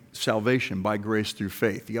covenant salvation by grace through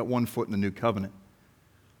faith. You got one foot in the new covenant.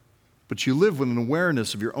 But you live with an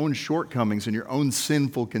awareness of your own shortcomings and your own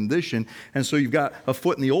sinful condition. And so you've got a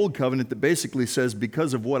foot in the old covenant that basically says,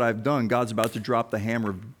 because of what I've done, God's about to drop the hammer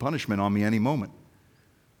of punishment on me any moment.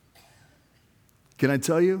 Can I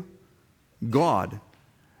tell you? God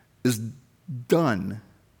is done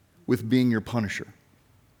with being your punisher.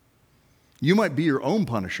 You might be your own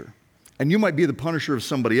punisher, and you might be the punisher of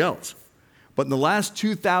somebody else. But in the last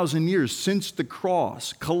 2,000 years since the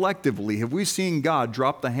cross, collectively, have we seen God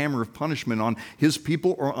drop the hammer of punishment on his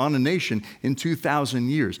people or on a nation in 2,000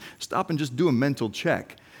 years? Stop and just do a mental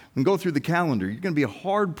check. And go through the calendar. You're going to be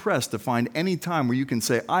hard-pressed to find any time where you can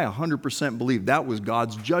say, I 100% believe that was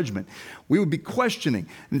God's judgment. We would be questioning.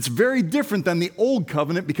 And it's very different than the old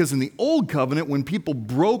covenant, because in the old covenant, when people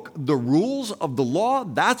broke the rules of the law,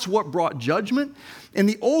 that's what brought judgment. In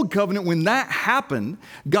the old covenant, when that happened,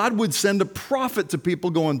 God would send a prophet to people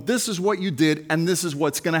going, this is what you did, and this is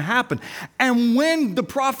what's going to happen. And when the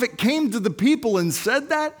prophet came to the people and said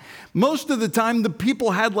that, most of the time the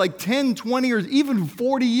people had like 10, 20, or even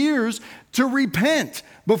 40 years to repent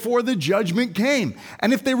before the judgment came.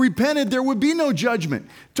 And if they repented, there would be no judgment.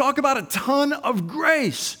 Talk about a ton of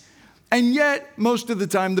grace. And yet, most of the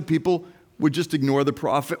time, the people would just ignore the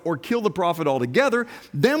prophet or kill the prophet altogether.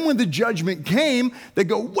 Then when the judgment came, they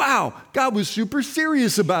go, wow, God was super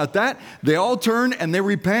serious about that. They all turn and they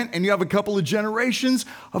repent, and you have a couple of generations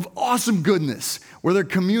of awesome goodness where they're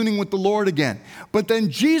communing with the Lord again. But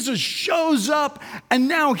then Jesus shows up, and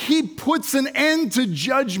now he puts an end to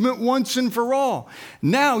judgment once and for all.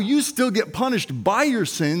 Now you still get punished by your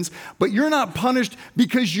sins, but you're not punished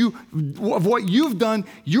because of what you've done.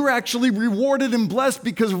 You're actually rewarded and blessed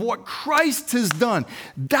because of what Christ has done.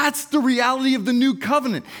 That's the reality of the new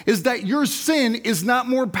covenant, is that your sin is not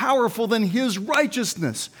more powerful than his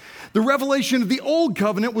righteousness. The revelation of the old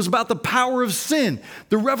covenant was about the power of sin.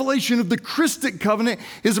 The revelation of the Christic covenant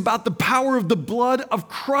is about the power of the blood of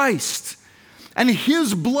Christ. And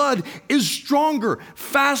his blood is stronger,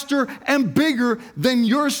 faster, and bigger than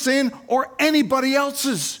your sin or anybody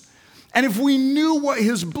else's. And if we knew what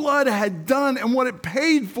his blood had done and what it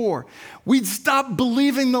paid for, we'd stop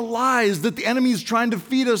believing the lies that the enemy is trying to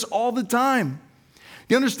feed us all the time.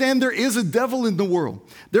 You understand, there is a devil in the world.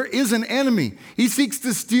 There is an enemy. He seeks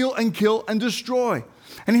to steal and kill and destroy.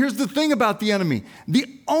 And here's the thing about the enemy. The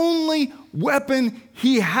only weapon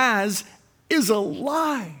he has is a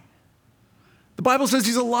lie. The Bible says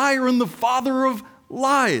he's a liar and the father of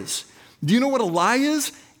lies. Do you know what a lie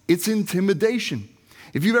is? It's intimidation.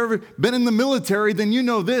 If you've ever been in the military, then you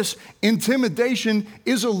know this. Intimidation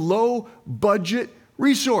is a low-budget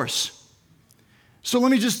resource. So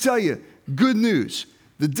let me just tell you, good news.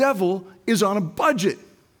 The devil is on a budget.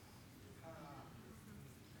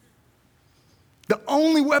 The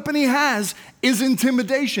only weapon he has is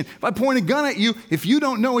intimidation. If I point a gun at you, if you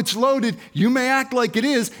don't know it's loaded, you may act like it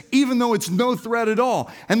is, even though it's no threat at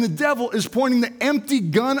all. And the devil is pointing the empty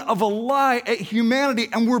gun of a lie at humanity,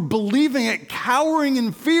 and we're believing it, cowering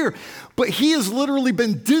in fear. But he has literally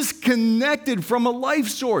been disconnected from a life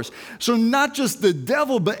source. So not just the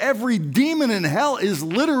devil, but every demon in hell is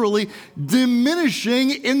literally diminishing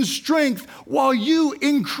in strength while you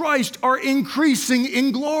in Christ are increasing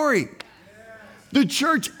in glory. The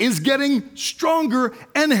church is getting stronger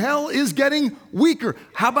and hell is getting weaker.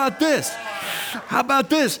 How about this? How about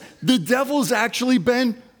this? The devil's actually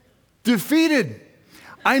been defeated.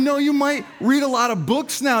 I know you might read a lot of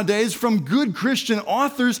books nowadays from good Christian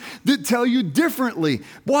authors that tell you differently.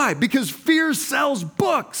 Why? Because fear sells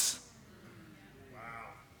books.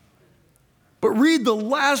 But read the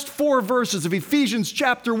last 4 verses of Ephesians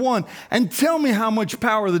chapter 1 and tell me how much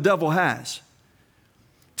power the devil has.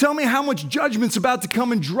 Tell me how much judgment's about to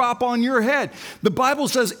come and drop on your head. The Bible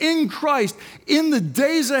says in Christ, in the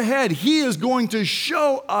days ahead, he is going to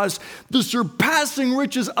show us the surpassing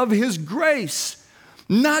riches of his grace.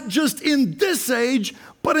 Not just in this age,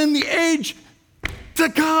 but in the age to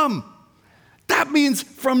come. That means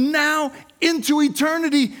from now into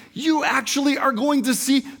eternity, you actually are going to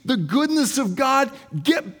see the goodness of God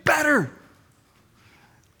get better.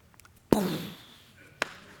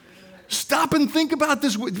 Stop and think about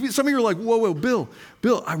this. Some of you are like, whoa, Bill,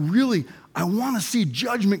 I want to see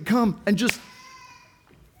judgment come and just...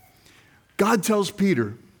 God tells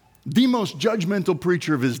Peter, the most judgmental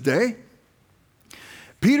preacher of his day,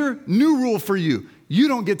 Peter, new rule for you. You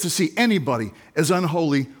don't get to see anybody as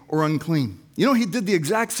unholy or unclean. You know, he did the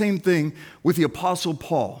exact same thing with the Apostle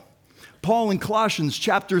Paul. Paul in Colossians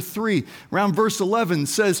chapter 3, around verse 11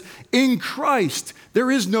 says, in Christ,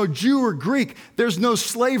 there is no Jew or Greek. There's no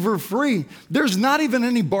slave or free. There's not even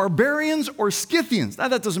any barbarians or Scythians. Now,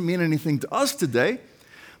 that doesn't mean anything to us today.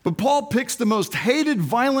 But Paul picks the most hated,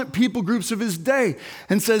 violent people groups of his day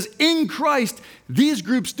and says, in Christ, these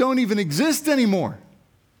groups don't even exist anymore.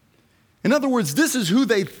 In other words, this is who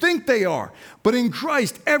they think they are. But in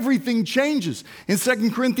Christ, everything changes. In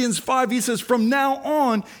 2 Corinthians 5, he says, from now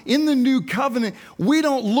on, in the new covenant, we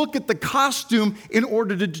don't look at the costume in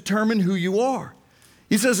order to determine who you are.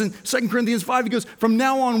 He says in 2 Corinthians 5, he goes, from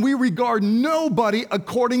now on, we regard nobody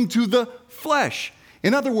according to the flesh.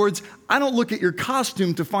 In other words, I don't look at your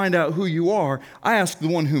costume to find out who you are. I ask the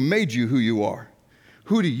one who made you who you are.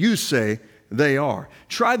 Who do you say they are?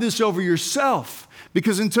 Try this over yourself.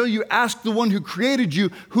 Because until you ask the one who created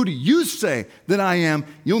you, who do you say that I am,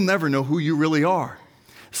 you'll never know who you really are.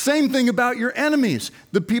 Same thing about your enemies,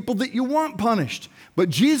 the people that you want punished. But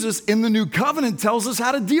Jesus in the new covenant tells us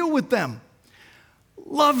how to deal with them.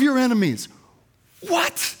 Love your enemies.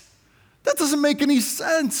 What? That doesn't make any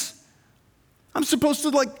sense. I'm supposed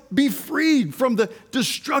to be freed from the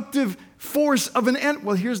destructive force of an enemy.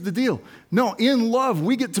 Well, here's the deal. No, in love,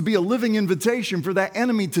 we get to be a living invitation for that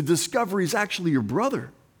enemy to discover he's actually your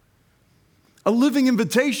brother. A living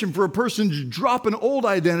invitation for a person to drop an old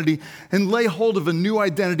identity and lay hold of a new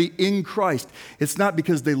identity in Christ. It's not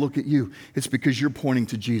because they look at you. It's because you're pointing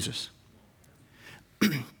to Jesus.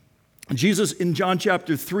 Jesus in John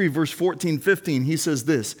chapter 3, verse 14, 15, he says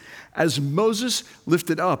this, "As Moses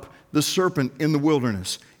lifted up the serpent in the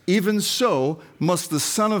wilderness, even so must the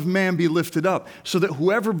Son of Man be lifted up, so that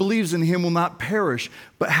whoever believes in him will not perish,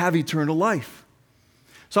 but have eternal life."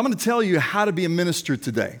 So I'm going to tell you how to be a minister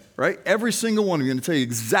today, right? Every single one of you, I'm going to tell you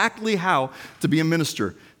exactly how to be a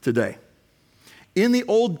minister today. In the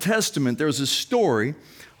Old Testament, there's a story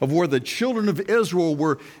of where the children of Israel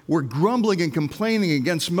were grumbling and complaining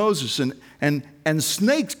against Moses, and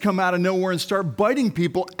snakes come out of nowhere and start biting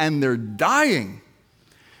people, and they're dying.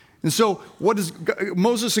 And so what does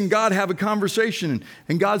Moses and God have a conversation,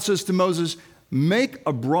 and God says to Moses, "Make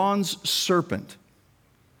a bronze serpent,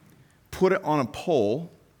 put it on a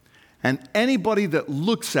pole, and anybody that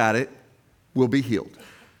looks at it will be healed."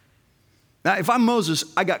 Now, if I'm Moses,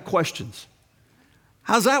 I got questions.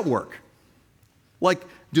 How's that work? Like,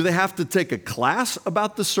 do they have to take a class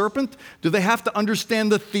about the serpent? Do they have to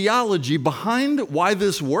understand the theology behind why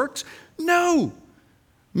this works? No.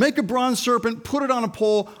 Make a bronze serpent, put it on a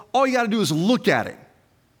pole. All you got to do is look at it.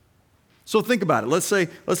 So think about it. Let's say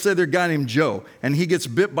there's a guy named Joe, and he gets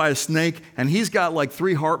bit by a snake, and he's got like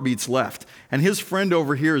 3 heartbeats left. And his friend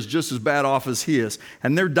over here is just as bad off as he is,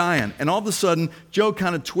 and they're dying. And all of a sudden, Joe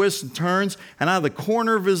kind of twists and turns, and out of the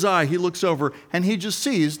corner of his eye, he looks over, and he just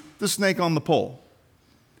sees the snake on the pole.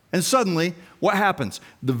 And suddenly, what happens?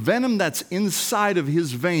 The venom that's inside of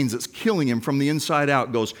his veins that's killing him from the inside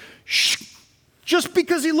out goes, shh, just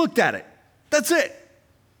because he looked at it. That's it.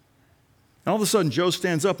 And all of a sudden, Joe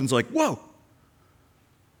stands up and is like, "Whoa.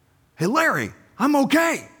 Hey, Larry, I'm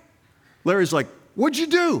okay." Larry's like, "What'd you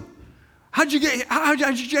do? How'd you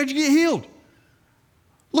get healed?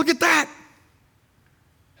 Look at that."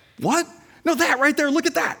 "What?" "No, that right there. Look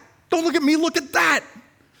at that. Don't look at me. Look at that."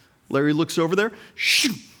 Larry looks over there. Shh.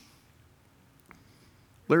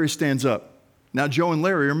 Larry stands up. Now Joe and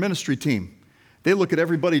Larry are a ministry team. They look at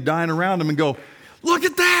everybody dying around them and go, "Look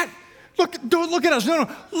at that. Don't look at us. No.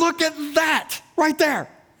 Look at that right there."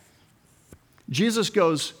 Jesus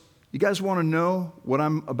goes, "You guys want to know what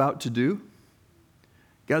I'm about to do? You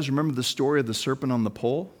guys remember the story of the serpent on the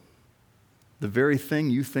pole? The very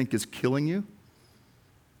thing you think is killing you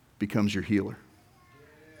becomes your healer.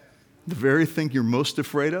 The very thing you're most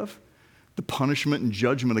afraid of, the punishment and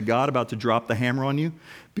judgment of God about to drop the hammer on you,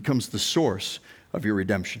 becomes the source of your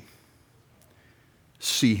redemption.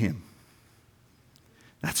 See him."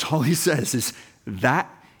 That's all he says is, "That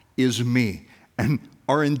is me." And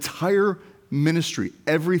our entire ministry,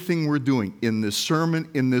 everything we're doing in this sermon,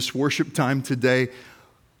 in this worship time today,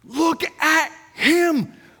 look at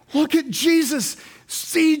him. Look at Jesus.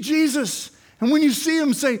 See Jesus. And when you see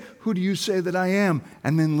him, say, "Who do you say that I am?"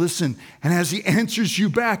 And then listen. And as he answers you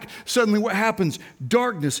back, suddenly what happens?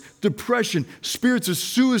 Darkness, depression, spirits of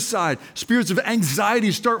suicide, spirits of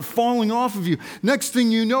anxiety start falling off of you. Next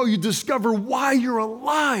thing you know, you discover why you're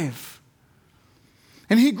alive.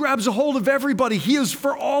 And he grabs a hold of everybody. He is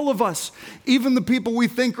for all of us, even the people we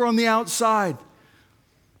think are on the outside.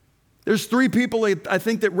 There's 3 people I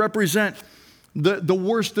think that represent the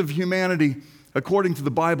worst of humanity according to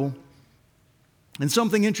the Bible. And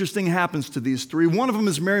something interesting happens to these 3. One of them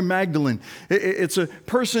is Mary Magdalene. It's a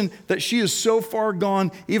person that she is so far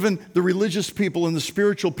gone, even the religious people and the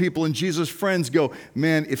spiritual people and Jesus' friends go,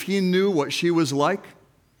 "Man, if he knew what she was like."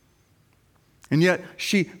 And yet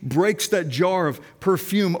she breaks that jar of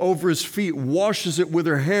perfume over his feet, washes it with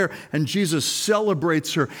her hair, and Jesus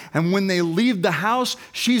celebrates her. And when they leave the house,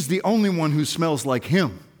 she's the only one who smells like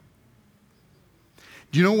him.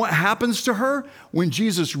 Do you know what happens to her? When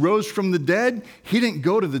Jesus rose from the dead, he didn't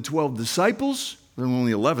go to the 12 disciples. There were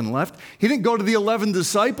only 11 left. He didn't go to the 11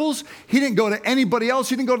 disciples. He didn't go to anybody else.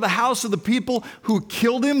 He didn't go to the house of the people who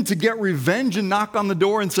killed him to get revenge and knock on the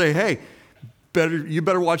door and say, "Hey, you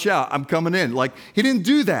better watch out. I'm coming in." Like, he didn't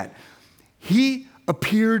do that. He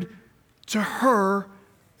appeared to her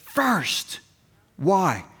first.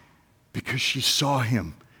 Why? Because she saw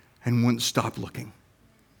him and wouldn't stop looking.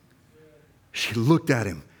 She looked at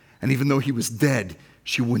him, and even though he was dead,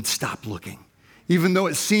 she wouldn't stop looking. Even though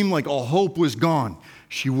it seemed like all hope was gone,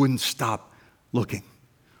 she wouldn't stop looking.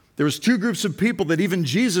 There was 2 groups of people that even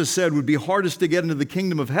Jesus said would be hardest to get into the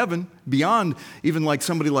kingdom of heaven, beyond even like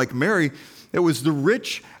somebody like Mary. It was the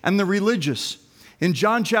rich and the religious. In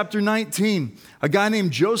John chapter 19, a guy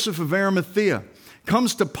named Joseph of Arimathea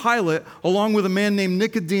comes to Pilate along with a man named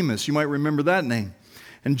Nicodemus. You might remember that name.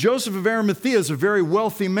 And Joseph of Arimathea is a very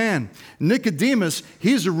wealthy man. Nicodemus,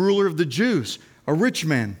 he's a ruler of the Jews, a rich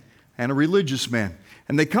man and a religious man.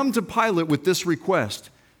 And they come to Pilate with this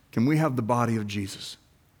request: "Can we have the body of Jesus?"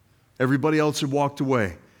 Everybody else had walked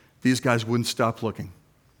away. These guys wouldn't stop looking.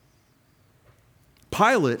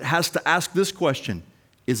 Pilate has to ask this question,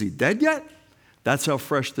 is he dead yet? That's how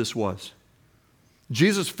fresh this was.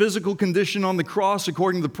 Jesus' physical condition on the cross,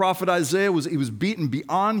 according to the prophet Isaiah, he was beaten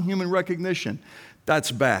beyond human recognition.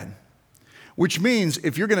 That's bad. Which means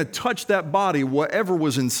if you're going to touch that body, whatever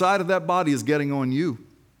was inside of that body is getting on you.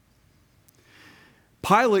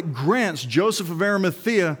 Pilate grants Joseph of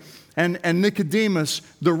Arimathea and Nicodemus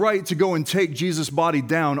the right to go and take Jesus' body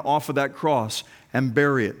down off of that cross and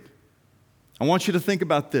bury it. I want you to think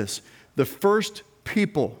about this. The first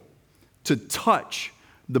people to touch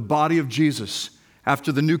the body of Jesus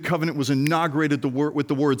after the new covenant was inaugurated with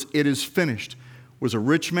the words, "It is finished," was a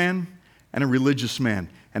rich man and a religious man.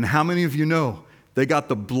 And how many of you know they got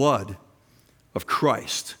the blood of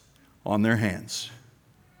Christ on their hands?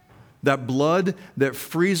 That blood that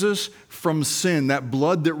frees us from sin, that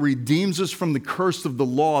blood that redeems us from the curse of the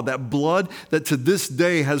law, that blood that to this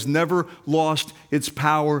day has never lost its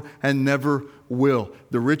power and never will.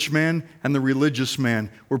 The rich man and the religious man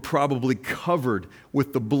were probably covered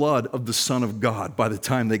with the blood of the Son of God by the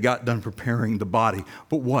time they got done preparing the body.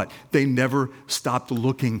 But what? They never stopped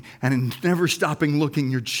looking. And in never stopping looking,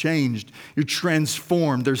 you're changed. You're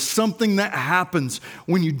transformed. There's something that happens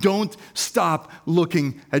when you don't stop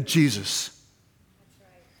looking at Jesus.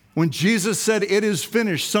 When Jesus said, "It is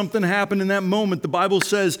finished," something happened in that moment. The Bible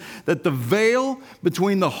says that the veil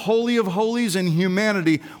between the Holy of Holies and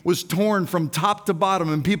humanity was torn from top to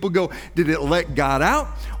bottom. And people go, did it let God out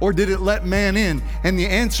or did it let man in? And the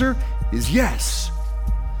answer is yes.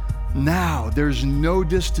 Now there's no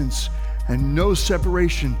distance and no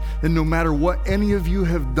separation. And no matter what any of you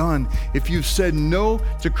have done, if you've said no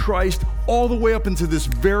to Christ all the way up into this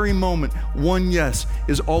very moment, one yes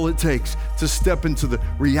is all it takes to step into the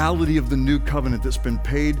reality of the new covenant that's been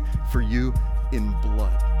paid for you in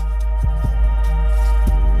blood.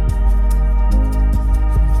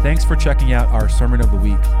 Thanks for checking out our Sermon of the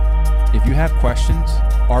Week. If you have questions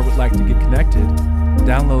or would like to get connected,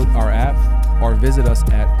 download our app or visit us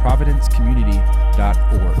at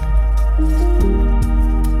providencecommunity.org.